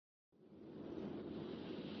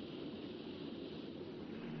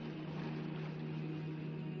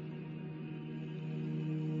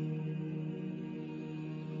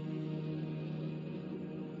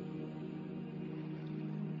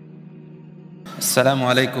السلام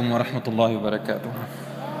عليكم ورحمة الله وبركاته.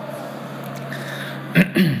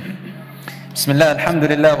 بسم الله الحمد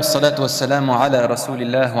لله والصلاة والسلام على رسول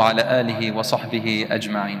الله وعلى آله وصحبه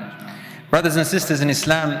أجمعين. Brothers and sisters in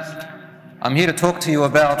Islam, I'm here to talk to you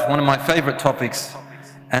about one of my favorite topics,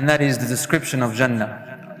 and that is the description of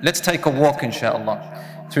Jannah. Let's take a walk,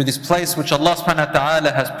 inshallah, through this place which Allah subhanahu wa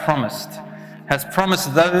ta'ala has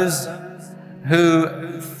promised those who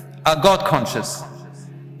are God conscious,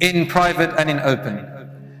 in private and in open.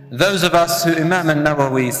 Those of us who Imam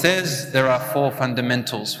al-Nawawi says there are 4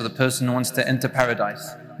 fundamentals for the person who wants to enter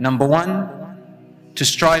paradise. Number 1, to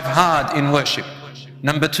strive hard in worship.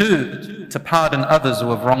 Number 2, to pardon others who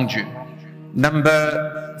have wronged you.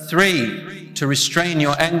 Number 3, to restrain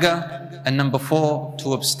your anger. And number 4,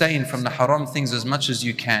 to abstain from the haram things as much as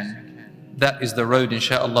you can. That is the road,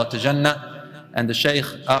 inshallah, to Jannah. And the Shaykh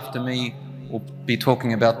after me will be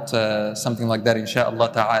talking about something like that,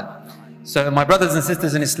 inshallah ta'ala. So my brothers and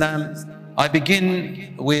sisters in Islam, I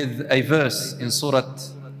begin with a verse in Surah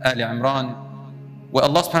Ali Imran where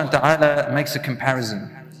Allah subhanahu wa ta'ala makes a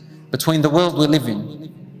comparison between the world we live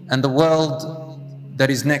in and the world that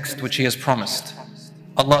is next, which He has promised.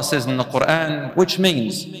 Allah says in the Quran, which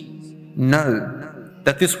means, know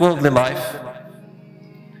that this worldly life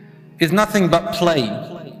is nothing but play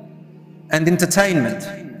and entertainment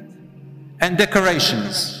and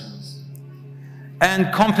decorations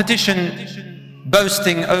and competition,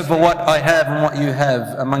 boasting over what I have and what you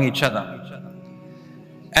have among each other,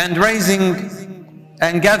 and raising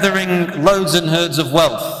and gathering loads and herds of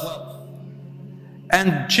wealth,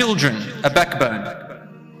 and children a backbone,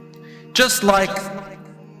 just like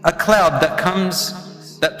a cloud that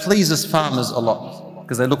comes that pleases farmers a lot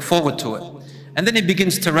because they look forward to it, and then it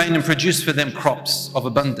begins to rain and produce for them crops of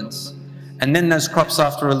abundance. And then those crops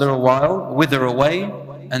after a little while wither away,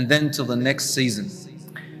 and then till the next season.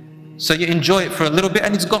 So you enjoy it for a little bit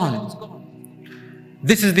and it's gone.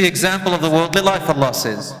 This is the example of the worldly life, Allah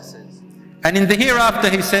says. And in the hereafter,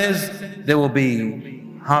 He says, there will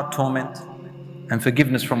be heart torment and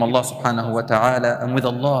forgiveness from Allah subhanahu wa ta'ala, and with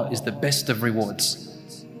Allah is the best of rewards.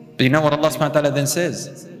 But you know what Allah subhanahu wa ta'ala then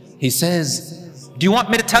says? He says, do you want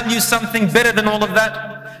me to tell you something better than all of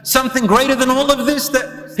that? Something greater than all of this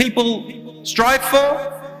that people strive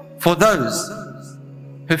for? For those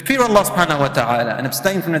who fear Allah subhanahu wa ta'ala and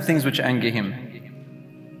abstain from the things which anger Him.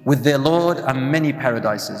 With their Lord are many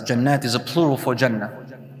paradises. Jannat is a plural for Jannah.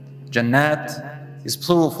 Jannat is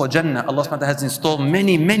plural for Jannah. Allah subhanahu wa ta'ala has installed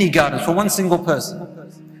many gardens for one single person,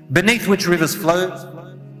 beneath which rivers flow,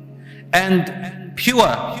 and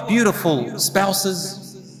pure, beautiful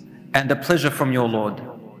spouses, and a pleasure from your Lord.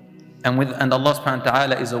 And Allah subhanahu wa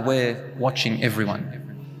ta'ala is aware, watching everyone.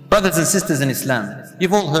 Brothers and sisters in Islam,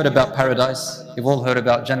 you've all heard about paradise, you've all heard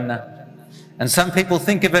about Jannah, and some people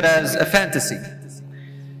think of it as a fantasy.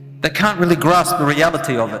 They can't really grasp the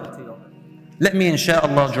reality of it. Let me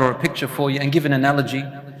inshallah draw a picture for you and give an analogy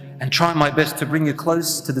and try my best to bring you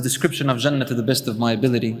close to the description of Jannah to the best of my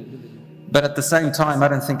ability. But at the same time, I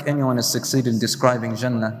don't think anyone has succeeded in describing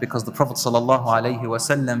Jannah, because the Prophet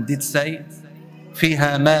ﷺ did say,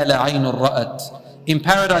 فِيهَا مَا لَا عَيْنٌ رَأَتْ. In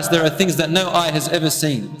paradise there are things that no eye has ever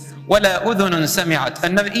seen, وَلَا أُذُنٌ سَمِعَتْ,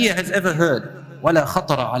 and no ear has ever heard, وَلَا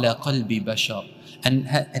خَطَرَ عَلَى قَلْبِ بَشَرٍ, and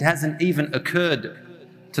it hasn't even occurred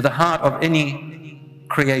to the heart of any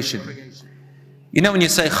creation. You know when you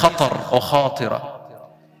say khatar or khatira,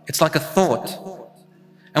 it's like a thought.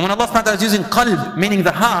 And when Allah subhanahu wa ta'ala is using qalb, meaning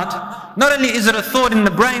the heart, not only is it a thought in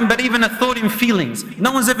the brain, but even a thought in feelings.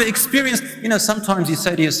 No one's ever experienced, sometimes you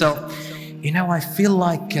say to yourself, I feel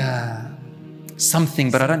like something,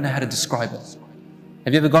 but I don't know how to describe it.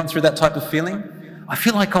 Have you ever gone through that type of feeling? I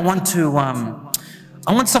feel like I want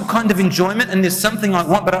some kind of enjoyment, and there's something I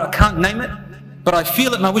want, but I can't name it. But I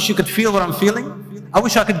feel it, and I wish you could feel what I'm feeling. I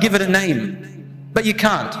wish I could give it a name, but you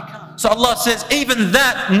can't. So Allah says, even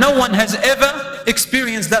that, no one has ever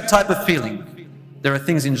experienced that type of feeling. There are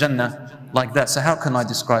things in Jannah like that. So how can I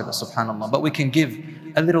describe it, subhanAllah? But we can give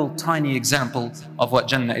a little tiny example of what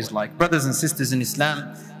Jannah is like. Brothers and sisters in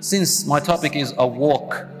Islam, since my topic is a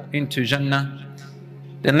walk into Jannah,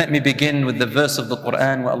 then let me begin with the verse of the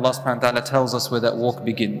Quran where Allah subhanahu wa ta'ala tells us where that walk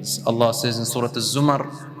begins. Allah says in Surah Al-Zumar,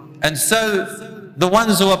 and so the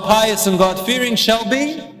ones who are pious and God-fearing shall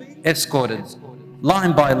be escorted,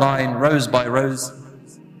 line by line, rows by rows,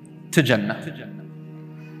 to Jannah.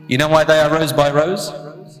 You know why they are rows by rows?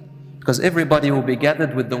 Because everybody will be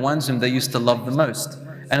gathered with the ones whom they used to love the most.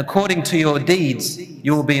 And according to your deeds,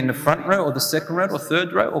 you will be in the front row, or the second row, or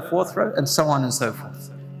third row, or fourth row, and so on and so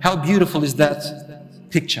forth. How beautiful is that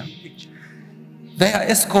picture? They are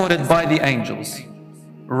escorted by the angels,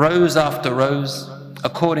 rows after rows,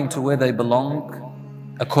 according to where they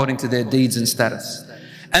belong, according to their deeds and status.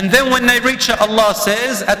 And then when they reach it, Allah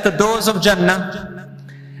says, at the doors of Jannah,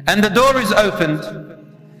 and the door is opened,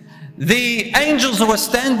 the angels who are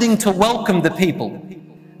standing to welcome the people,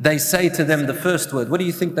 they say to them the first word. What do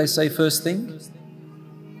you think they say first thing?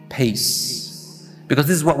 Peace. Because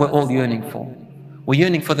this is what we're all yearning for. We're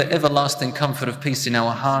yearning for the everlasting comfort of peace in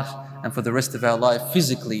our heart and for the rest of our life,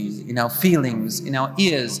 physically, in our feelings, in our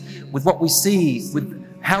ears, with what we see, with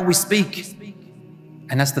how we speak.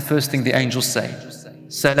 And that's the first thing the angels say.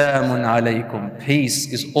 Salamun alaykum.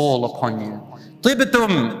 Peace is all upon you.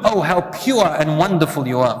 Tibtum. Oh, how pure and wonderful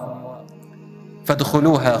you are.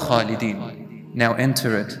 Fadkhuluha khalidin. Now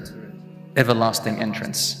enter it, everlasting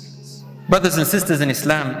entrance. Brothers and sisters in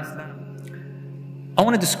Islam, I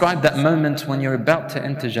want to describe that moment when you're about to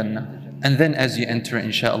enter Jannah, and then as you enter it,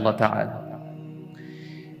 insha'Allah ta'ala.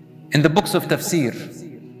 In the books of tafsir,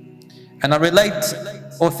 and I relate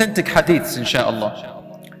authentic hadiths, insha'Allah.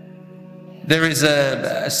 There is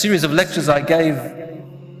a series of lectures I gave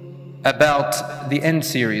about the end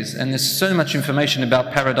series, and there's so much information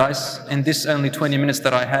about paradise. In this only 20 minutes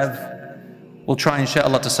that I have, we'll try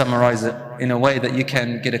insha'Allah to summarize it in a way that you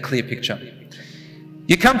can get a clear picture.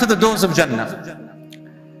 You come to the doors of Jannah,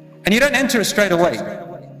 and you don't enter it straight away,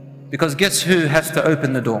 because guess who has to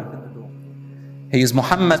open the door? He is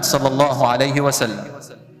Muhammad sallallahu alayhi wa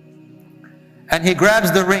sallam. And he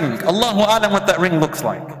grabs the ring. Allahu alam what that ring looks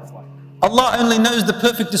like. Allah only knows the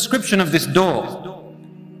perfect description of this door.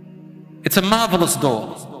 It's a marvelous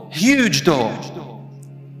door, huge door,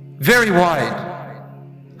 very wide,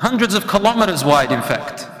 hundreds of kilometers wide in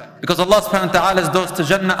fact, because Allah subhanahu wa ta'ala's doors to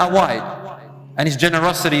Jannah are wide and His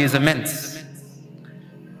generosity is immense.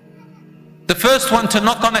 The first one to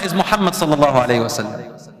knock on it is Muhammad sallallahu alayhi wa sallam.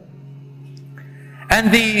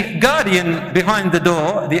 And the guardian behind the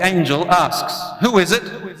door, the angel, asks, who is it?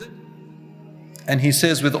 And he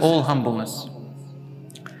says with all humbleness,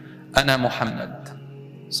 Ana Muhammad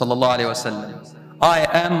sallallahu alayhi wa sallam. I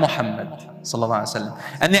am Muhammad sallallahu alayhi wa sallam.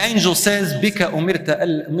 And the angel says, Bika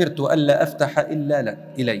umirtu alla aftaha illa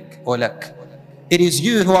ilayk or lak. It is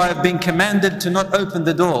you who I have been commanded to not open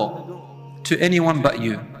the door to anyone but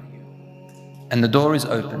you. And the door is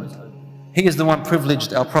opened. He is the one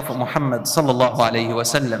privileged, our Prophet Muhammad sallallahu alayhi wa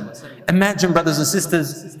sallam. Imagine, brothers and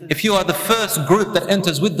sisters, if you are the first group that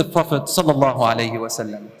enters with the Prophet sallallahu alayhi wa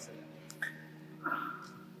sallam.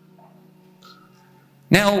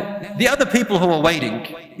 Now, the other people who are waiting,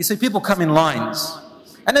 you see people come in lines.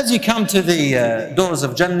 And as you come to the doors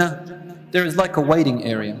of Jannah, there is like a waiting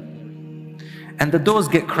area. And the doors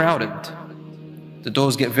get crowded. The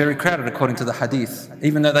doors get very crowded according to the hadith,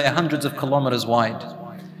 even though they are hundreds of kilometers wide.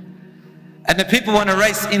 And the people want to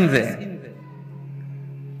race in there.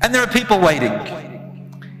 And there are people waiting.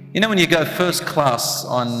 You know when you go first class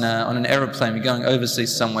on an aeroplane, you're going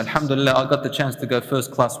overseas somewhere. Alhamdulillah, I got the chance to go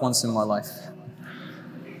first class once in my life.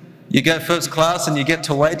 You go first class and you get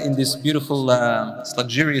to wait in this beautiful,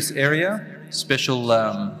 luxurious area. Special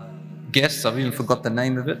guests, I've even forgot the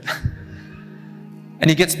name of it. And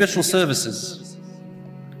you get special services.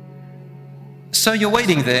 So you're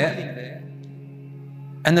waiting there.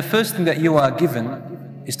 And the first thing that you are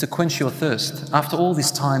given is to quench your thirst. After all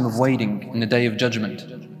this time of waiting in the Day of Judgment,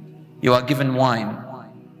 you are given wine,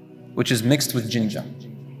 which is mixed with ginger,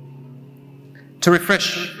 to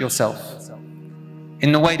refresh yourself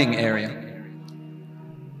in the waiting area.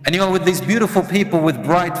 And you are with these beautiful people with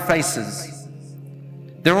bright faces.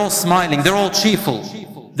 They're all smiling, they're all cheerful.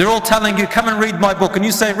 They're all telling you, come and read my book. And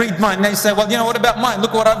you say, read mine. And they say, well, you know, what about mine?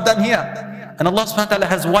 Look what I've done here. And Allah subhanahu wa ta'ala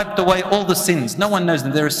has wiped away all the sins. No one knows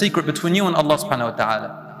them. They're a secret between you and Allah subhanahu wa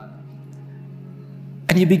ta'ala.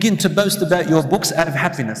 And you begin to boast about your books out of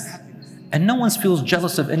happiness. And no one feels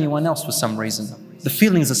jealous of anyone else for some reason. The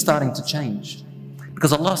feelings are starting to change.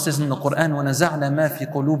 Because Allah says in the Quran, وَنَزَعْنَا مَا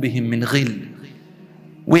فِي قُلُوبِهِم مِّنْ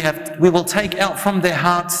غِلٍّ. We will take out from their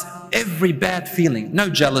hearts every bad feeling. No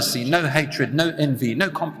jealousy, no hatred, no envy,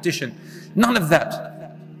 no competition. None of that.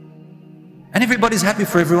 And everybody's happy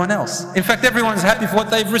for everyone else. In fact, everyone's happy for what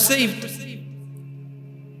they've received.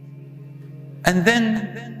 And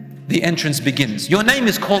then the entrance begins. Your name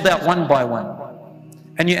is called out one by one.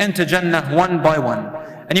 And you enter Jannah one by one.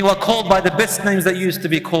 And you are called by the best names that used to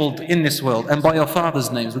be called in this world, and by your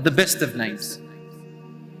father's names, with the best of names.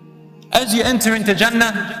 As you enter into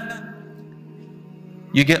Jannah,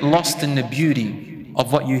 you get lost in the beauty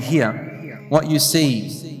of what you hear, what you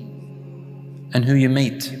see, and who you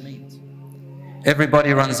meet.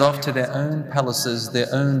 Everybody runs off to their own palaces, their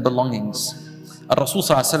own belongings. Rasul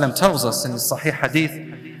ﷺ tells us in the Sahih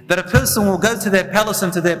Hadith that a person will go to their palace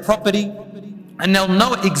and to their property, and they'll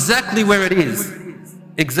know exactly where it is.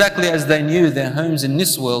 exactly as they knew their homes in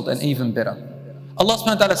this world and even better. Allah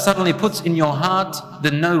subhanahu wa ta'ala suddenly puts in your heart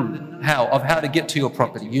the know-how of how to get to your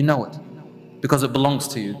property. You know it because it belongs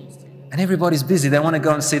to you. And everybody's busy. They want to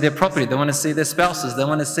go and see their property. They want to see their spouses. They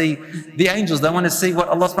want to see the angels. They want to see what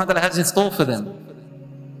Allah subhanahu wa ta'ala has in store for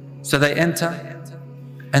them. So they enter,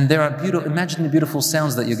 and there are beautiful, imagine the beautiful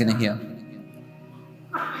sounds that you're going to hear.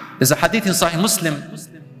 There's a hadith in Sahih Muslim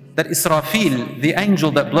that Israfil, the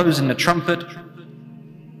angel that blows in the trumpet,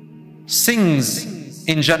 sings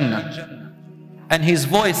in Jannah. And his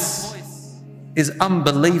voice is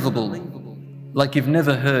unbelievable, like you've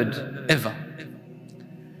never heard ever.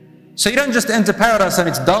 So you don't just enter paradise and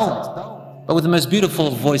it's dull, but with the most beautiful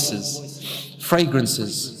of voices,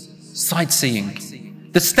 fragrances, sightseeing.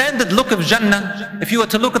 The standard look of Jannah, if you were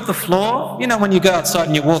to look at the floor, you know when you go outside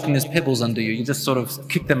and you're walking, there's pebbles under you, you just sort of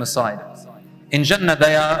kick them aside. In Jannah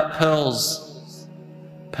they are pearls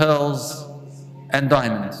and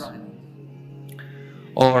diamonds.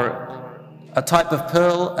 Or a type of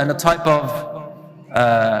pearl and a type of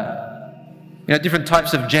different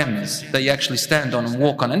types of gems that you actually stand on and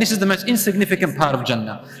walk on. And this is the most insignificant part of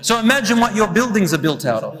Jannah. So imagine what your buildings are built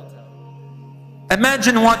out of.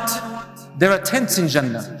 Imagine there are tents in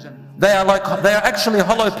Jannah. They are actually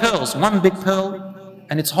hollow pearls. One big pearl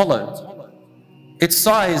and it's hollow. Its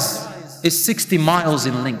size is 60 miles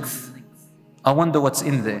in length. I wonder what's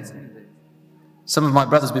in there. Some of my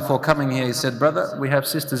brothers before coming here, he said, "Brother, we have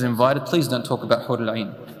sisters invited. Please don't talk about Hur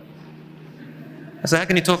al-Ain." I said, how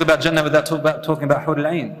can you talk about Jannah without talking about Hur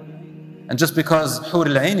al-Ain? And just because Hur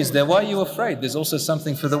al-Ain is there, why are you afraid? There's also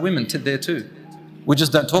something for the women there too. We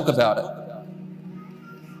just don't talk about it.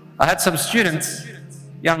 I had some students,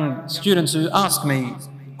 young students, who asked me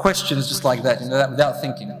questions just like that, without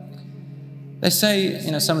thinking. They say,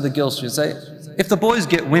 some of the girls should say, if the boys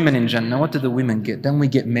get women in Jannah, what do the women get? Don't we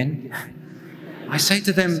get men? I say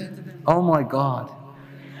to them, oh my God,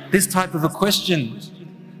 this type of a question,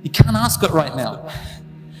 you can't ask it right now.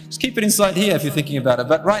 Just keep it inside here if you're thinking about it.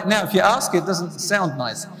 But right now, if you ask it, it doesn't sound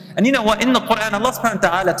nice. And you know what? In the Quran, Allah subhanahu wa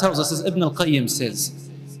ta'ala tells us, as Ibn al-Qayyim says,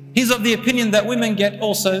 he's of the opinion that women get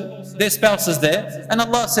also their spouses there. And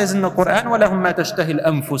Allah says in the Quran, وَلَهُمْ مَا تَشْتَهِ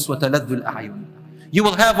الْأَنفُسُ وَتَلَذُّ الْأَعْيُنُ. You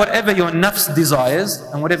will have whatever your nafs desires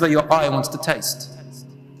and whatever your eye wants to taste.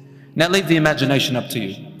 Now leave the imagination up to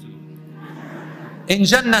you. In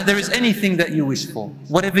Jannah, there is anything that you wish for.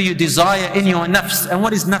 Whatever you desire in your nafs. And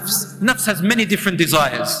what is nafs? Nafs has many different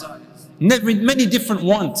desires. Many different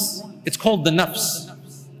wants. It's called the nafs.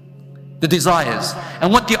 The desires.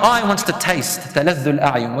 And what the eye wants to taste. تَلَذُّ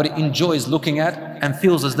الْأَعْيُنُ. What it enjoys looking at and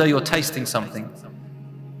feels as though you're tasting something.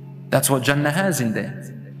 That's what Jannah has in there.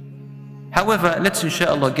 However, let's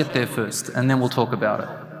inshallah get there first and then we'll talk about it.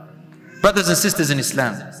 Brothers and sisters in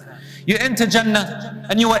Islam, you enter Jannah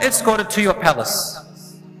and you are escorted to your palace.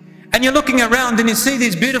 And you're looking around and you see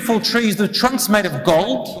these beautiful trees, the trunks made of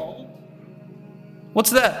gold.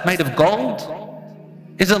 What's that? Made of gold?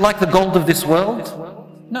 Is it like the gold of this world?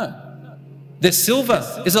 No. There's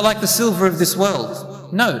silver. Is it like the silver of this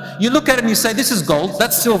world? No. You look at it and you say, this is gold,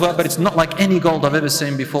 that's silver, but it's not like any gold I've ever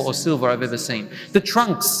seen before or silver I've ever seen. The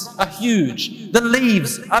trunks are huge. The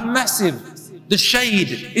leaves are massive. The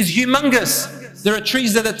shade is humongous. There are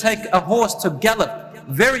trees that take a horse to gallop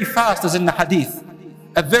very fast, as in the hadith.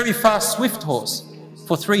 A very fast, swift horse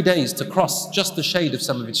for 3 days to cross just the shade of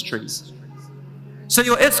some of its trees. So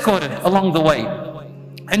you're escorted along the way.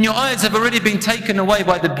 And your eyes have already been taken away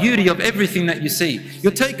by the beauty of everything that you see.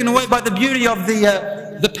 You're taken away by the beauty of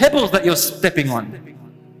the pebbles that you're stepping on.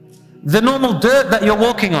 The normal dirt that you're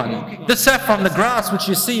walking on. The saffron, the grass which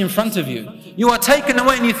you see in front of you. You are taken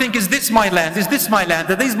away and you think, is this my land? Is this my land?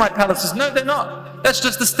 Are these my palaces? No, they're not. That's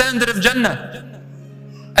just the standard of Jannah.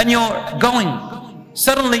 And you're going.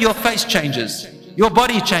 Suddenly your face changes. Your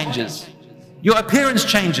body changes. Your appearance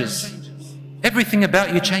changes. Everything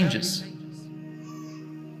about you changes.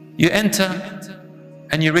 You enter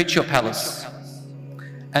and you reach your palace.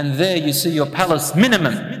 And there you see your palace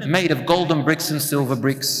minimum made of golden bricks and silver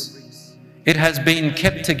bricks. It has been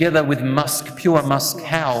kept together with musk, pure musk.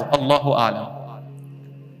 How? Allahu A'lam.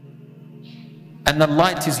 And the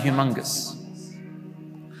light is humongous.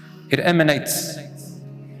 It emanates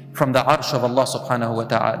from the arsh of Allah subhanahu wa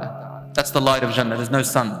ta'ala. That's the light of Jannah. There's no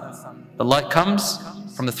sun. The light comes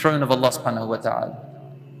from the throne of Allah subhanahu wa ta'ala.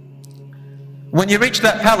 When you reach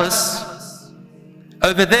that palace,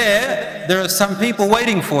 over there are some people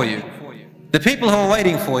waiting for you. The people who are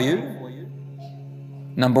waiting for you,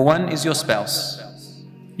 number one is your spouse,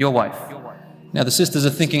 your wife. Now the sisters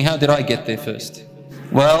are thinking, how did I get there first?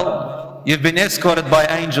 Well, you've been escorted by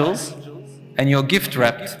angels and you're gift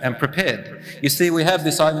wrapped and prepared. You see, we have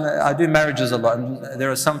this, I do marriages a lot, and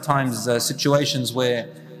there are sometimes situations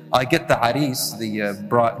where I get the aris,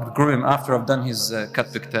 the groom, after I've done his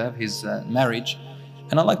katb kitab, his marriage,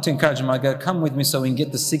 and I like to encourage him. I go, come with me so we can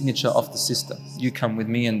get the signature of the sister. You come with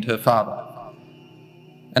me and her father.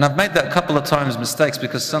 And I've made that a couple of times mistakes,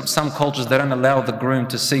 because some cultures, they don't allow the groom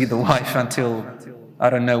to see the wife until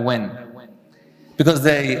I don't know when, because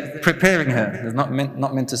they're preparing her. They're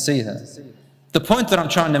not meant to see her. The point that I'm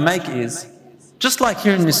trying to make is, just like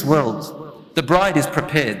here in this world, the bride is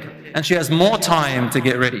prepared and she has more time to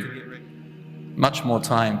get ready, much more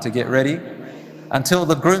time to get ready, until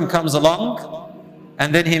the groom comes along,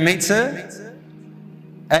 and then he meets her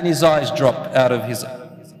and his eyes drop out of his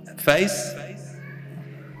face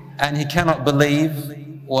and he cannot believe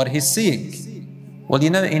what he's seeing. Well, you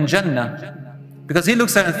know, in Jannah, because he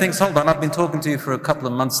looks at it and thinks, hold on, I've been talking to you for a couple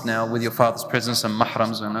of months now with your father's presence and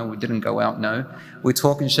mahrams. I know we didn't go out, no. We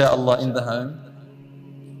talk, inshallah, in the home.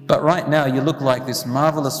 But right now you look like this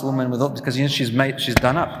marvelous woman with all, because you know, she's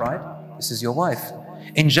done up, right? This is your wife.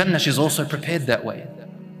 In Jannah, she's also prepared that way.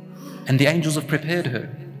 And the angels have prepared her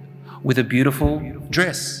with a beautiful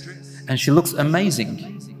dress. And she looks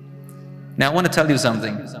amazing. Now I want to tell you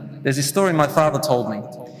something. There's this story my father told me.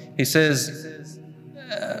 He says,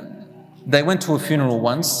 they went to a funeral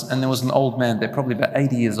once and there was an old man there, probably about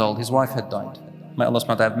 80 years old. His wife had died. May Allah subhanahu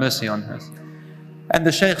wa ta'ala have mercy on her. And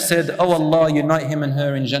the Shaykh said, oh Allah, unite him and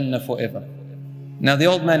her in Jannah forever. Now the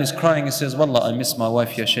old man is crying. He says, Wallah, I miss my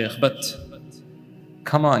wife, ya Shaykh, but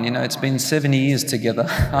come on, you know, it's been 70 years together.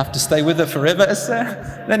 I have to stay with her forever.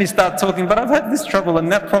 Then he starts talking, but I've had this trouble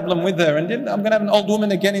and that problem with her, and I'm going to have an old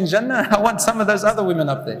woman again in Jannah. I want some of those other women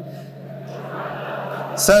up there.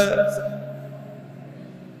 So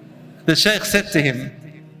the Shaykh said to him,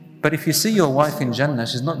 but if you see your wife in Jannah,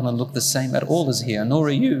 she's not going to look the same at all as here, nor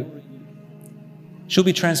are you. She'll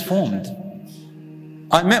be transformed.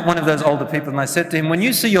 I met one of those older people and I said to him, when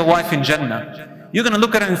you see your wife in Jannah, you're going to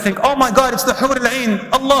look at her and think, oh my God, it's the Hur al-Ain,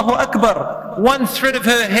 Allahu Akbar. One thread of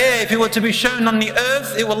her hair, if it were to be shown on the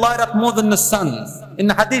earth, it will light up more than the sun. In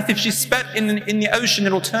the hadith, if she spat in the ocean,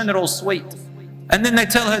 it'll turn it all sweet. And then they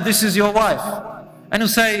tell her, this is your wife. And he'll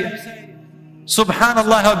say,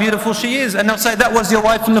 Subhanallah, how beautiful she is. And they'll say, that was your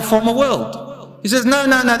wife in the former world. He says, no,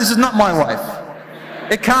 this is not my wife.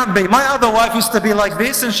 It can't be. My other wife used to be like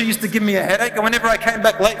this, and she used to give me a headache. And whenever I came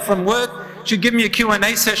back late from work, she'd give me a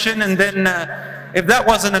Q&A session, and then if that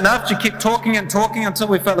wasn't enough, she'd keep talking and talking until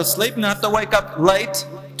we fell asleep, and I have to wake up late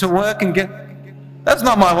to work and that's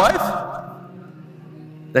not my wife.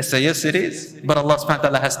 They say, yes, it is. But Allah subhanahu wa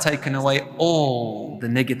ta'ala has taken away all the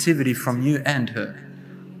negativity from you and her,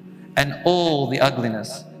 and all the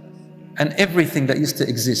ugliness, and everything that used to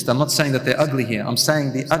exist. I'm not saying that they're ugly here. I'm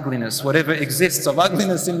saying the ugliness, whatever exists of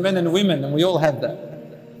ugliness in men and women, and we all have that.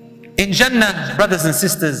 In Jannah, brothers and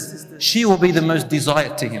sisters, she will be the most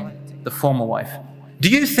desired to him, the former wife. Do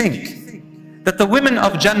you think that the women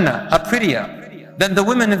of Jannah are prettier than the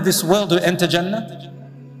women of this world who enter Jannah?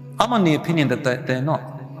 I'm on the opinion that they're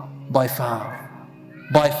not. By far.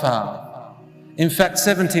 By far. In fact,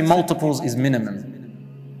 70 multiples is minimum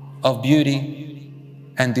of beauty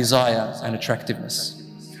and desire and attractiveness.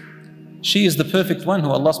 She is the perfect one who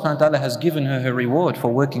Allah subhanahu wa ta'ala has given her reward for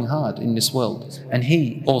working hard in this world. And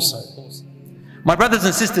he also. My brothers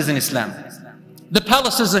and sisters in Islam, the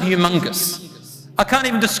palaces are humongous. I can't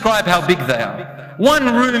even describe how big they are. One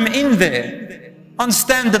room in there, on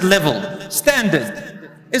standard level,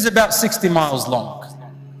 is about 60 miles long.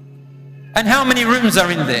 And how many rooms are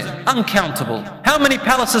in there? Uncountable. How many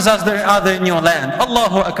palaces are there in your land?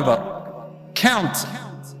 Allahu Akbar. Count.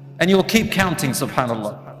 And you will keep counting,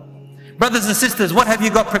 subhanallah. Brothers and sisters, what have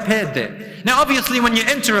you got prepared there? Now obviously when you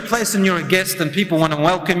enter a place and you're a guest and people want to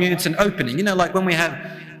welcome you, it's an opening. You know, like when we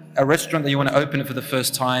have a restaurant that you want to open it for the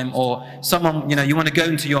first time, or someone, you know, you want to go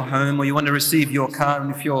into your home, or you want to receive your car,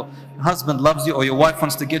 and if your husband loves you or your wife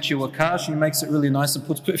wants to get you a car, she makes it really nice and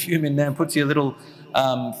puts perfume in there and puts your little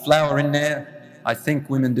flower in there. I think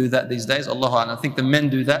women do that these days, Allah, I think the men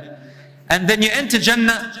do that. And then you enter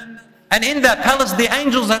Jannah, and in that palace the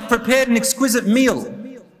angels have prepared an exquisite meal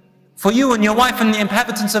for you and your wife and the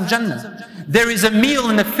inhabitants of Jannah. There is a meal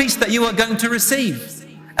and a feast that you are going to receive.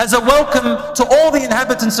 As a welcome to all the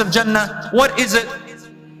inhabitants of Jannah, what is it?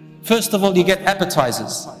 First of all, you get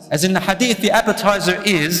appetizers. As in the hadith, the appetizer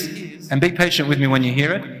is, and be patient with me when you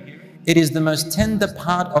hear it, it is the most tender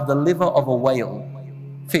part of the liver of a whale,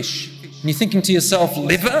 fish. And you're thinking to yourself,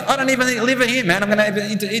 liver? I don't even eat liver here, man. I'm going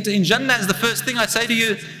to eat it in Jannah. Is the first thing I say to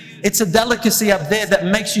you. It's a delicacy up there that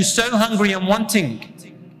makes you so hungry and wanting.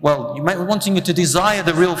 Well, wanting you to desire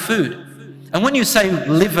the real food. And when you say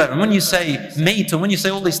liver, and when you say meat, and when you say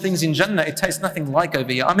all these things in Jannah, it tastes nothing like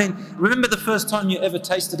over here. I mean, remember the first time you ever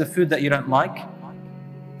tasted a food that you don't like?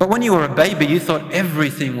 But when you were a baby, you thought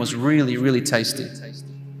everything was really, really tasty.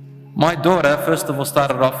 My daughter, first of all,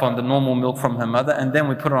 started off on the normal milk from her mother, and then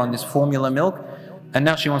we put her on this formula milk, and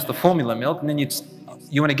now she wants the formula milk, and then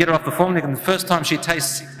you want to get her off the formula milk, and the first time she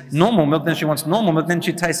tastes normal milk, then she wants normal milk, then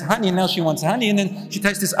she tastes honey, and now she wants honey, and then she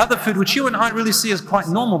tastes this other food, which you and I really see as quite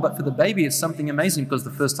normal, but for the baby it's something amazing because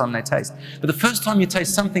the first time they taste. But the first time you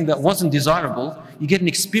taste something that wasn't desirable, you get an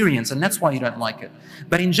experience, and that's why you don't like it.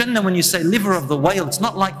 But in Jannah, when you say liver of the whale, it's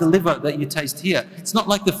not like the liver that you taste here. It's not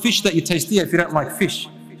like the fish that you taste here if you don't like fish.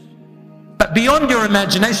 But beyond your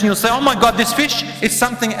imagination, you'll say, oh my God, this fish is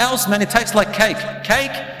something else, man, it tastes like cake.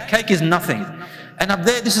 Cake is nothing. And up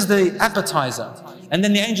there, this is the appetizer. And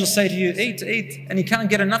then the angels say to you, eat, eat, and you can't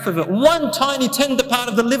get enough of it. One tiny tender part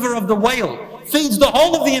of the liver of the whale feeds the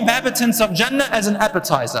whole of the inhabitants of Jannah as an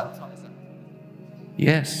appetizer.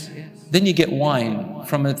 Yes. Then you get wine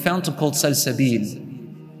from a fountain called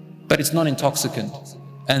Salsabil, but it's not intoxicant.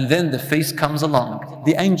 And then the feast comes along.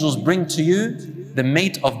 The angels bring to you the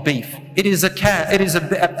meat of beef. It is a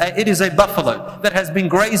buffalo that has been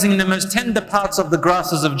grazing the most tender parts of the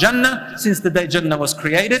grasses of Jannah since the day Jannah was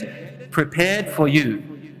created, prepared for you.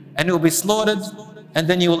 And it will be slaughtered, and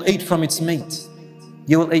then you will eat from its meat.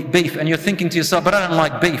 You will eat beef, and you're thinking to yourself, but I don't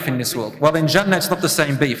like beef in this world. Well, in Jannah it's not the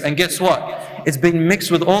same beef. And guess what? It's been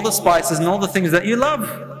mixed with all the spices and all the things that you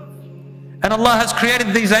love. And Allah has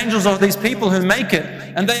created these angels, or these people who make it,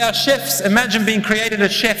 and they are chefs. Imagine being created a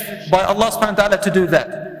chef by Allah subhanahu wa ta'ala to do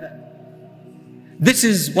that. This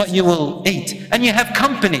is what you will eat. And you have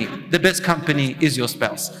company. The best company is your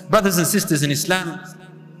spouse. Brothers and sisters in Islam,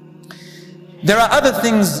 there are other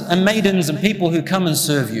things and maidens and people who come and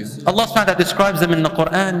serve you. Allah subhanahu wa ta'ala describes them in the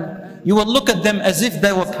Quran. You will look at them as if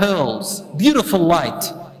they were pearls. Beautiful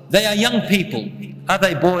light. They are young people. Are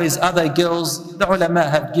they boys? Are they girls? The ulama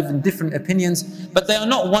have given different opinions, but they are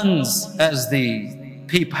not ones as the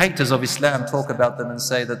haters of Islam talk about them and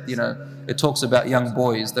say that, you know, it talks about young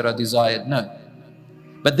boys that are desired. No.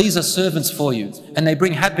 But these are servants for you, and they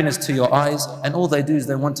bring happiness to your eyes, and all they do is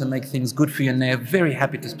they want to make things good for you, and they are very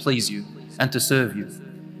happy to please you and to serve you.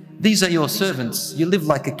 These are your servants. You live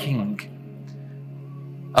like a king.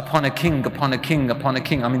 Upon a king, upon a king, upon a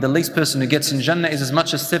king. I mean, the least person who gets in Jannah is as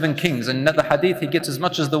much as 7 kings. In another hadith, he gets as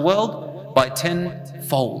much as the world by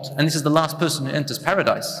 10-fold. And this is the last person who enters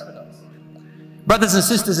paradise. Brothers and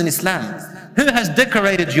sisters in Islam, who has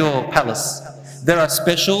decorated your palace? There are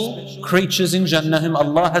special creatures in Jannah whom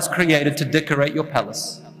Allah has created to decorate your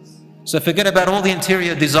palace. So forget about all the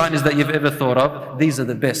interior designers that you've ever thought of. These are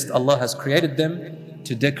the best. Allah has created them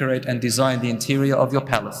to decorate and design the interior of your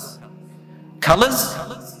palace.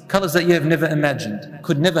 Colors that you have never imagined,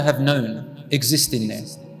 could never have known exist in there.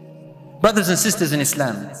 Brothers and sisters in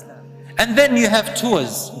Islam. And then you have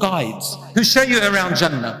tours, guides, who show you around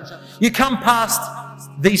Jannah. You come past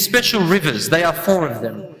these special rivers, they are 4 of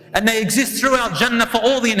them. And they exist throughout Jannah for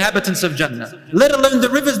all the inhabitants of Jannah. Let alone the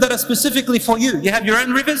rivers that are specifically for you. You have your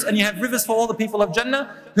own rivers, and you have rivers for all the people of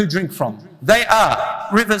Jannah who drink from. They are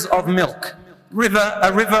rivers of milk,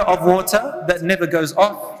 a river of water that never goes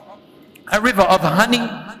off, a river of honey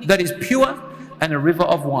that is pure, and a river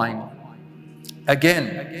of wine.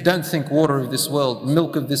 Again, don't think water of this world,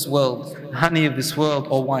 milk of this world, honey of this world,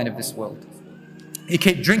 or wine of this world. You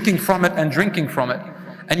keep drinking from it, and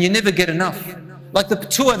you never get enough. Like the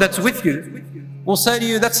tour that's with you will say to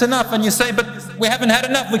you, that's enough. And you say, but we haven't had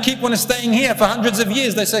enough. We keep on staying here for hundreds of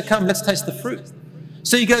years. They say, come, let's taste the fruit.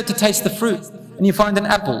 So you go to taste the fruit, and you find an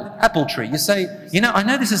apple tree. You say, you know, I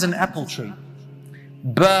know this is an apple tree,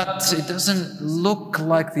 but it doesn't look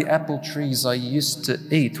like the apple trees I used to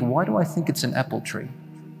eat. Why do I think it's an apple tree?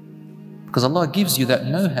 Because Allah gives you that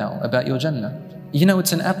know-how about your Jannah. You know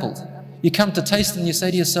it's an apple. You come to taste and you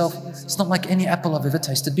say to yourself, it's not like any apple I've ever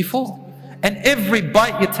tasted before. And every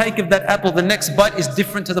bite you take of that apple, the next bite is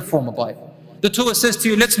different to the former bite. The tour says to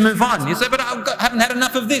you, let's move on. You say, but I haven't had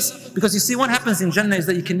enough of this. Because you see, what happens in Jannah is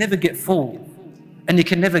that you can never get full and you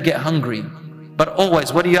can never get hungry. But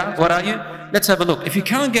always, what are you? Let's have a look. If you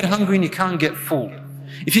can't get hungry and you can't get full,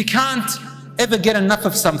 if you can't ever get enough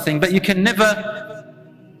of something, but you can never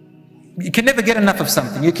get enough of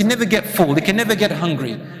something, you can never get full, you can never get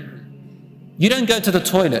hungry, you don't go to the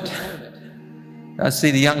toilet. I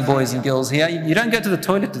see the young boys and girls here, you don't go to the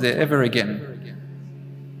toilet there ever again.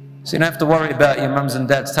 So you don't have to worry about your mums and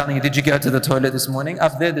dads telling you, did you go to the toilet this morning?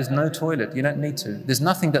 Up there's no toilet, you don't need to. There's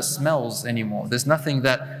nothing that smells anymore. There's nothing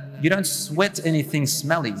that, you don't sweat anything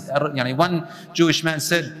smelly. One Jewish man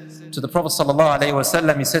said to the Prophet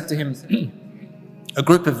ﷺ, he said to him, a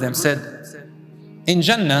group of them said, In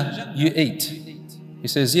Jannah, you eat. He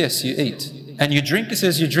says, yes, you eat. And you drink? He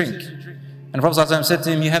says, you drink. And Prophet ﷺ said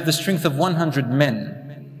to him, you have the strength of 100 men.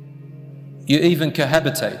 You even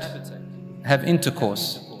cohabitate, have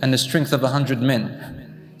intercourse, and the strength of 100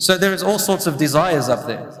 men. So there is all sorts of desires up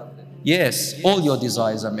there. Yes, all your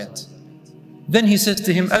desires are met. Then he says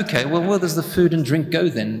to him, okay, well, where does the food and drink go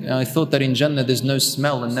then? I thought that in Jannah there's no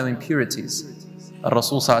smell and no impurities.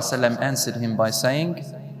 Rasul ﷺ answered him by saying,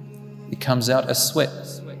 it comes out as sweat.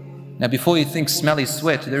 Now before you think smelly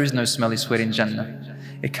sweat, there is no smelly sweat in Jannah.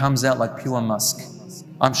 It comes out like pure musk.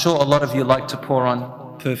 I'm sure a lot of you like to pour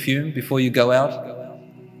on perfume before you go out.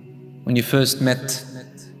 When you first met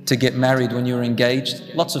to get married, when you were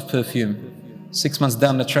engaged, lots of perfume. 6 months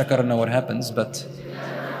down the track, I don't know what happens, but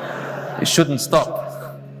it shouldn't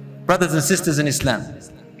stop. Brothers and sisters in Islam,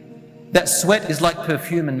 that sweat is like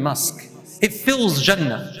perfume and musk. It fills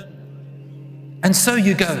Jannah. And so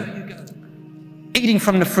you go, eating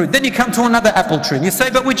from the fruit. Then you come to another apple tree and you say,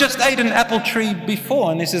 but we just ate an apple tree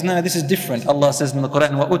before. And he says, no, this is different. Allah says in the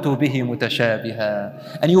Quran, وَأُتُوا بِهِ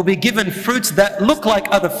مُتَشَابِهًا. And you will be given fruits that look like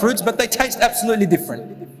other fruits, but they taste absolutely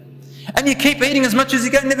different. And you keep eating as much as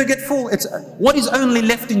you go, never get full. What is only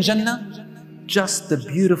left in Jannah? Just the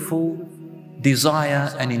beautiful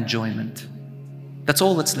desire and enjoyment. That's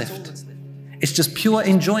all that's left. It's just pure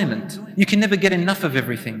enjoyment. You can never get enough of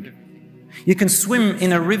everything. You can swim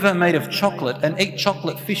in a river made of chocolate and eat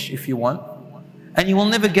chocolate fish if you want, and you will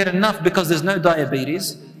never get enough because there's no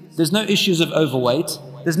diabetes, there's no issues of overweight,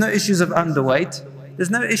 there's no issues of underweight, there's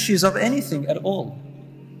no issues of anything at all.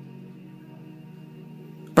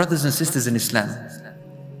 Brothers and sisters in Islam,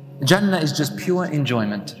 Jannah is just pure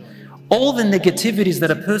enjoyment. All the negativities that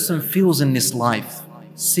a person feels in this life,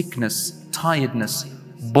 sickness, tiredness,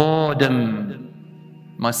 boredom.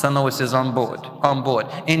 My son always says, I'm bored, I'm bored.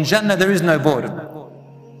 In Jannah, there is no boredom.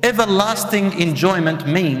 Everlasting enjoyment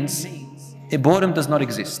means boredom does not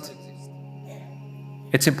exist.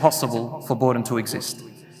 It's impossible for boredom to exist.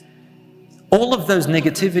 All of those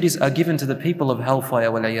negativities are given to the people of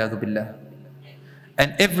hellfire, wal-'iyadhu billah.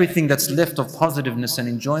 And everything that's left of positiveness and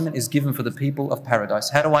enjoyment is given for the people of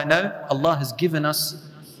paradise. How do I know? Allah has given us,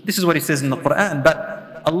 this is what He says in the Quran,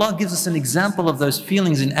 but Allah gives us an example of those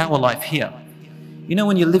feelings in our life here. You know,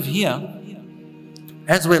 when you live here,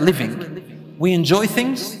 as we're living, we enjoy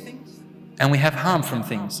things and we have harm from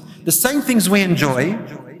things. The same things we enjoy,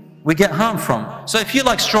 we get harm from. So if you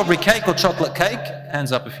like strawberry cake or chocolate cake,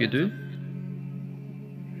 hands up if you do.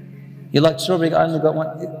 You like strawberry? I only got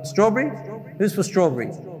one. Strawberry? Who's for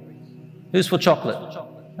strawberry? Who's for chocolate?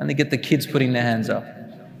 And they get the kids putting their hands up.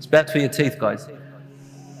 It's bad for your teeth, guys.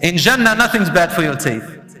 In Jannah, nothing's bad for your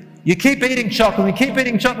teeth. You keep eating chocolate, you keep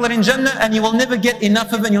eating chocolate in Jannah, and you will never get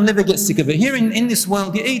enough of it, and you'll never get sick of it. Here in this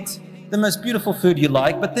world, you eat the most beautiful food you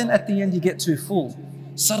like, but then at the end you get too full.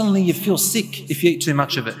 Suddenly you feel sick if you eat too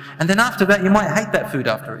much of it. And then after that, you might hate that food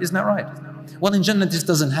after it. Isn't that right? Well, in Jannah, this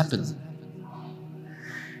doesn't happen.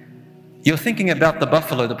 You're thinking about the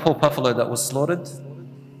buffalo, the poor buffalo that was slaughtered.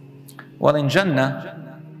 Well, in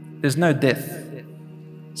Jannah, there's no death.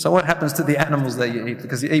 So what happens to the animals that you eat?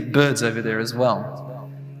 Because you eat birds over there as well.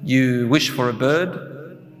 You wish for a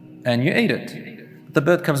bird and you eat it. The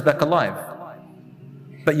bird comes back alive.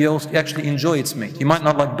 But you actually enjoy its meat. You might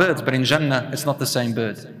not like birds, but in Jannah, it's not the same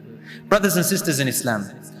bird. Brothers and sisters in Islam,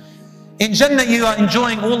 in Jannah you are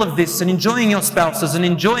enjoying all of this and enjoying your spouses and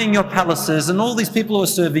enjoying your palaces and all these people who are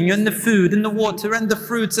serving you and the food and the water and the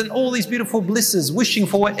fruits and all these beautiful blisses, wishing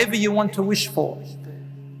for whatever you want to wish for.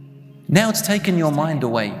 Now it's taken your mind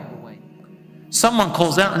away. Someone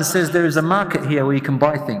calls out and says there is a market here where you can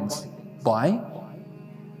buy things. Buy?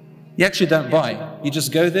 You actually don't buy. You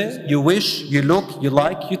just go there, you wish, you look, you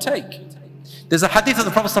like, you take. There's a hadith of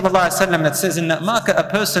the Prophet ﷺ that says in that market a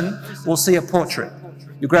person will see a portrait.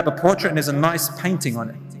 You grab a portrait and there's a nice painting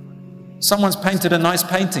on it. Someone's painted a nice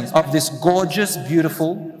painting of this gorgeous,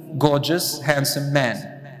 beautiful, gorgeous, handsome man.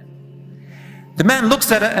 The man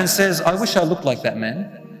looks at it and says, I wish I looked like that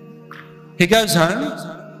man. He goes home.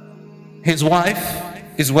 His wife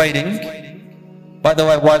is waiting. By the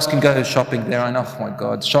way, wives can go shopping there. I know, oh my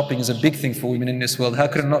God, shopping is a big thing for women in this world. How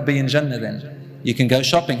could it not be in Jannah then? You can go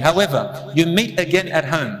shopping. However, you meet again at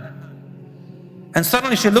home. And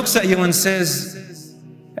suddenly she looks at you and says,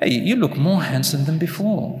 hey, you look more handsome than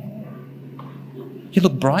before. You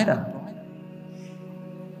look brighter.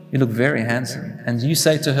 You look very handsome. And you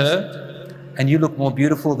say to her, and you look more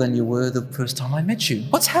beautiful than you were the first time I met you.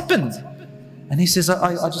 What's happened? And he says,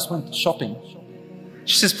 I just went shopping.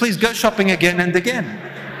 She says, please go shopping again and again.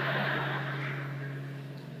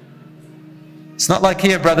 It's not like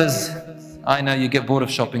here, brothers. I know you get bored of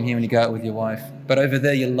shopping here when you go out with your wife, but over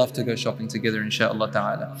there you'll love to go shopping together, inshaAllah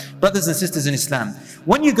ta'ala. Brothers and sisters in Islam,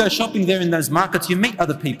 when you go shopping there in those markets, you meet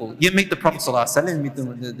other people. You meet the Prophet ﷺ, you meet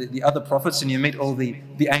the other prophets, and you meet all the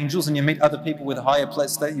angels, and you meet other people with a higher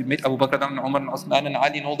place there. You meet Abu Bakr and Umar and Uthman and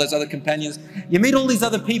Ali and all those other companions. You meet all these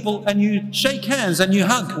other people and you shake hands and you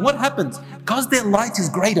hug. What happens? Because their light is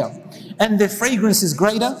greater and their fragrance is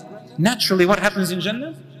greater, naturally what happens in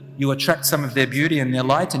Jannah? You attract some of their beauty and their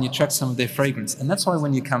light, and you attract some of their fragrance. And that's why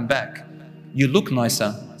when you come back, you look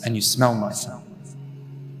nicer and you smell nicer.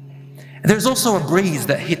 There's also a breeze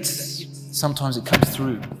that hits. Sometimes it comes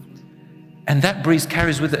through. And that breeze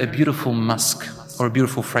carries with it a beautiful musk or a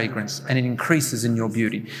beautiful fragrance, and it increases in your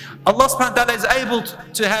beauty. Allah subhanahu wa ta'ala is able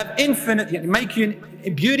to have infinite, make you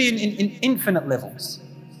beauty in infinite levels.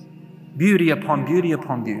 Beauty upon beauty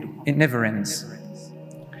upon beauty. It never ends.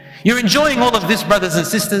 You're enjoying all of this, brothers and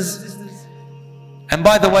sisters. And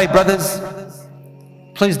by the way, brothers,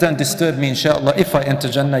 please don't disturb me, inshallah. If I enter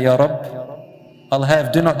Jannah, Ya Rabb, I'll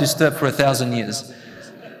have do not disturb for 1,000 years.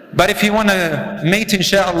 But if you want to meet,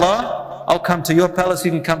 inshallah, I'll come to your palace,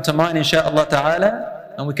 you can come to mine, inshallah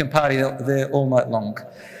ta'ala, and we can party there all night long.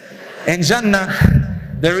 In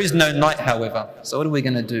Jannah, there is no night, however. So what are we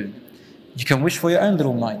going to do? You can wish for your own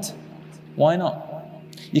little night. Why not?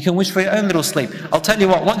 You can wish for your own little sleep. I'll tell you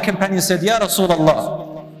what, one companion said, Ya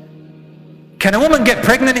Rasulullah, can a woman get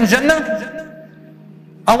pregnant in Jannah?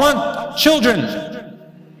 I want children.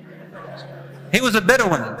 He was a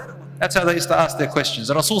Bedouin. That's how they used to ask their questions.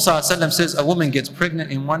 The Rasul ﷺ says a woman gets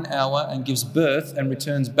pregnant in 1 hour and gives birth and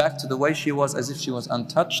returns back to the way she was as if she was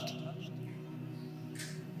untouched.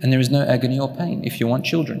 And there is no agony or pain if you want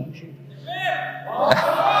children.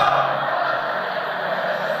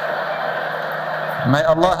 May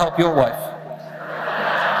Allah help your wife.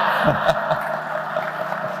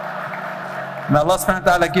 May Allah subhanahu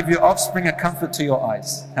wa ta'ala give your offspring a comfort to your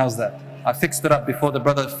eyes. How's that? I fixed it up before the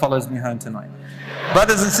brother follows me home tonight.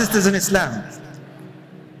 Brothers and sisters in Islam,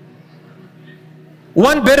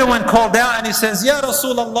 one Bedouin called out and he says, Ya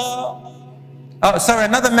Rasulullah,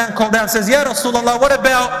 another man called out and says, Ya Rasulullah, what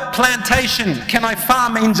about plantation? Can I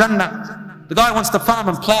farm in Jannah? The guy wants to farm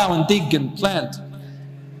and plow and dig and plant.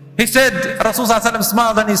 He said, Rasulullah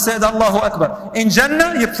smiled and he said, Allahu Akbar. In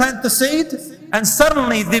Jannah, you plant the seed and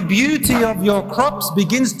suddenly the beauty of your crops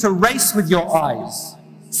begins to race with your eyes.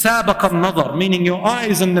 Sabaqa al-nadar, meaning your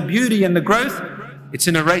eyes and the beauty and the growth, it's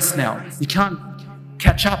in a race now. You can't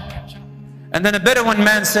catch up. And then a Bedouin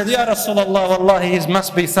man said, Ya Rasulullah, wallahi, he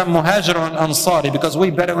must be some muhajir or an ansari, because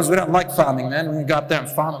we Bedouins, we don't like farming, man. We go up there and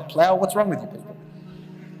farm and plow. What's wrong with you people?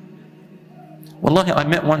 Wallahi, I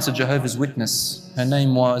met once a Jehovah's Witness. Her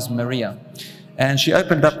name was Maria. And she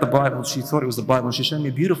opened up the Bible. She thought it was the Bible. And she showed me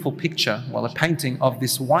a beautiful picture, well, a painting of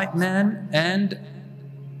this white man and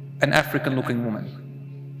an African-looking woman.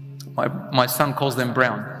 My son calls them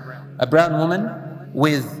brown. A brown woman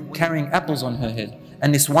with carrying apples on her head.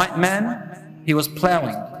 And this white man, he was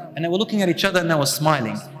plowing. And they were looking at each other and they were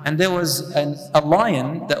smiling. And there was a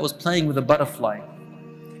lion that was playing with a butterfly.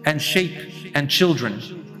 And sheep and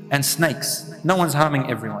children and snakes. No one's harming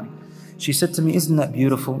everyone. She said to me, isn't that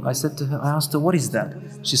beautiful? I asked her, what is that?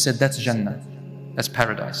 She said, that's Jannah. That's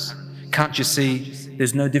paradise. Can't you see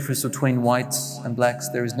there's no difference between whites and blacks?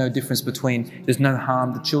 There is no difference between, there's no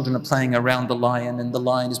harm. The children are playing around the lion and the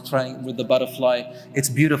lion is playing with the butterfly. It's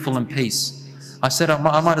beautiful and peace. I said,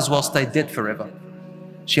 I might as well stay dead forever.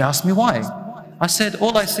 She asked me why. I said,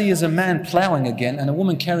 all I see is a man plowing again and a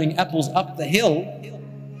woman carrying apples up the hill.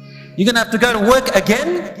 You're going to have to go to work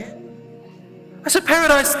again? I said,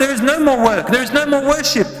 paradise, there is no more work. There is no more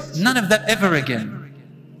worship. None of that ever again.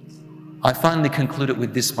 I finally concluded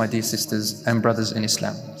with this, my dear sisters and brothers in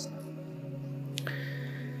Islam.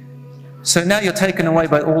 So now you're taken away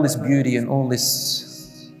by all this beauty and all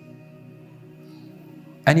this,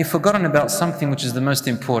 and you've forgotten about something which is the most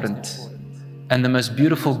important and the most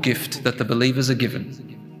beautiful gift that the believers are given.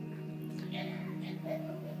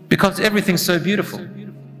 Because everything's so beautiful.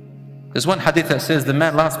 There's one hadith that says the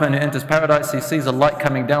last man who enters paradise, he sees a light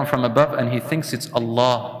coming down from above and he thinks it's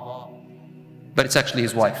Allah, but it's actually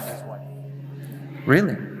his wife.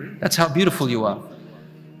 Really? That's how beautiful you are.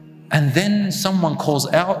 And then someone calls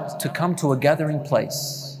out to come to a gathering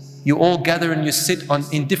place. You all gather and you sit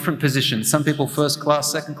in different positions. Some people first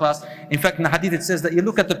class, second class. In fact, in the hadith it says that you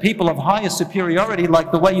look at the people of higher superiority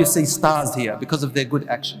like the way you see stars here because of their good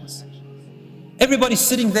actions. Everybody's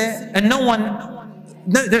sitting there and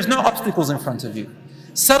there's no obstacles in front of you.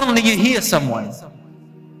 Suddenly you hear someone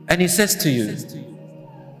and he says to you,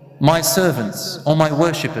 my servants or my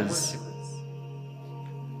worshippers,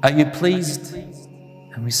 are you pleased?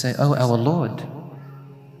 And we say, oh, our Lord,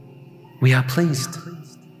 We are pleased.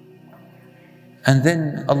 And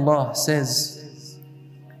then Allah says,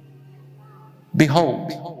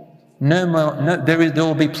 behold, there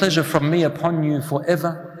will be pleasure from me upon you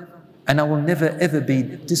forever, and I will never ever be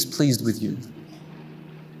displeased with you.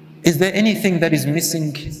 Is there anything that is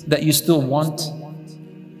missing that you still want?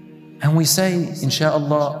 And we say,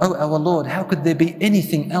 inshaAllah, oh our Lord, how could there be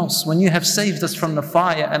anything else when you have saved us from the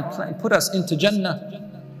fire and put us into Jannah?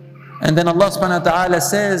 And then Allah subhanahu wa ta'ala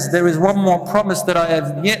says, there is one more promise that I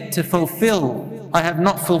have yet to fulfill. I have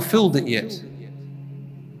not fulfilled it yet.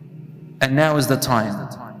 And now is the time.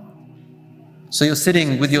 So you're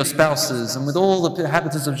sitting with your spouses and with all the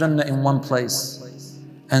inhabitants of Jannah in one place.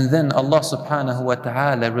 And then Allah subhanahu wa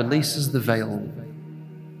ta'ala releases the veil.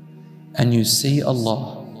 And you see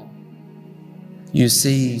Allah. You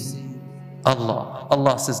see Allah.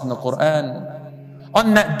 Allah says in the Quran,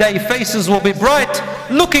 on that day faces will be bright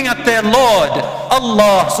looking at their Lord,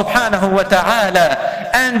 Allah subhanahu wa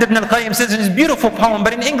ta'ala. And Ibn al-Qayyim says in his beautiful poem,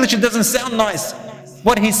 but in English it doesn't sound nice.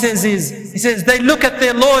 What he says is, he says, they look at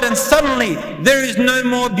their Lord and suddenly there is no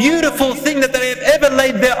more beautiful thing that they have ever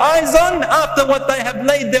laid their eyes on after what they have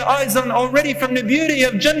laid their eyes on already from the beauty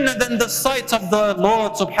of Jannah than the sight of the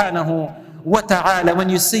Lord subhanahu wa ta'ala. When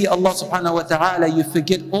you see Allah subhanahu wa ta'ala, you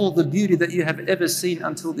forget all the beauty that you have ever seen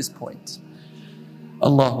until this point.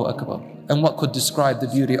 Allahu Akbar. And what could describe the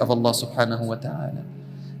beauty of Allah subhanahu wa ta'ala?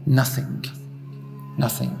 Nothing.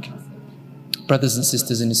 Nothing. Brothers and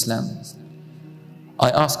sisters in Islam, I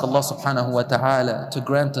ask Allah subhanahu wa ta'ala to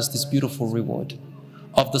grant us this beautiful reward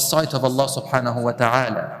of the sight of Allah subhanahu wa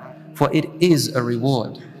ta'ala. For it is a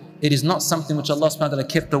reward. It is not something which Allah subhanahu wa ta'ala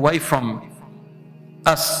kept away from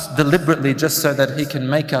us deliberately just so that He can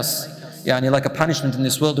make us like a punishment in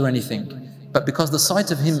this world or anything. But because the sight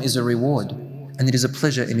of Him is a reward and it is a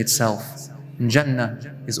pleasure in itself. And Jannah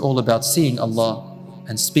is all about seeing Allah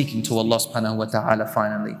and speaking to Allah subhanahu wa ta'ala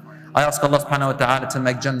finally. I ask Allah subhanahu wa ta'ala to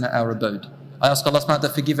make Jannah our abode. I ask Allah subhanahu wa ta'ala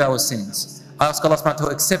to forgive our sins. I ask Allah subhanahu wa ta'ala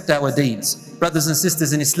to accept our deeds. Brothers and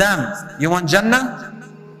sisters in Islam, you want Jannah?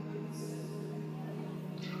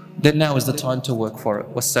 Then now is the time to work for it.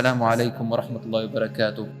 Wassalamu alaikum wa rahmatullahi wa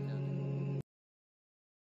barakatuh.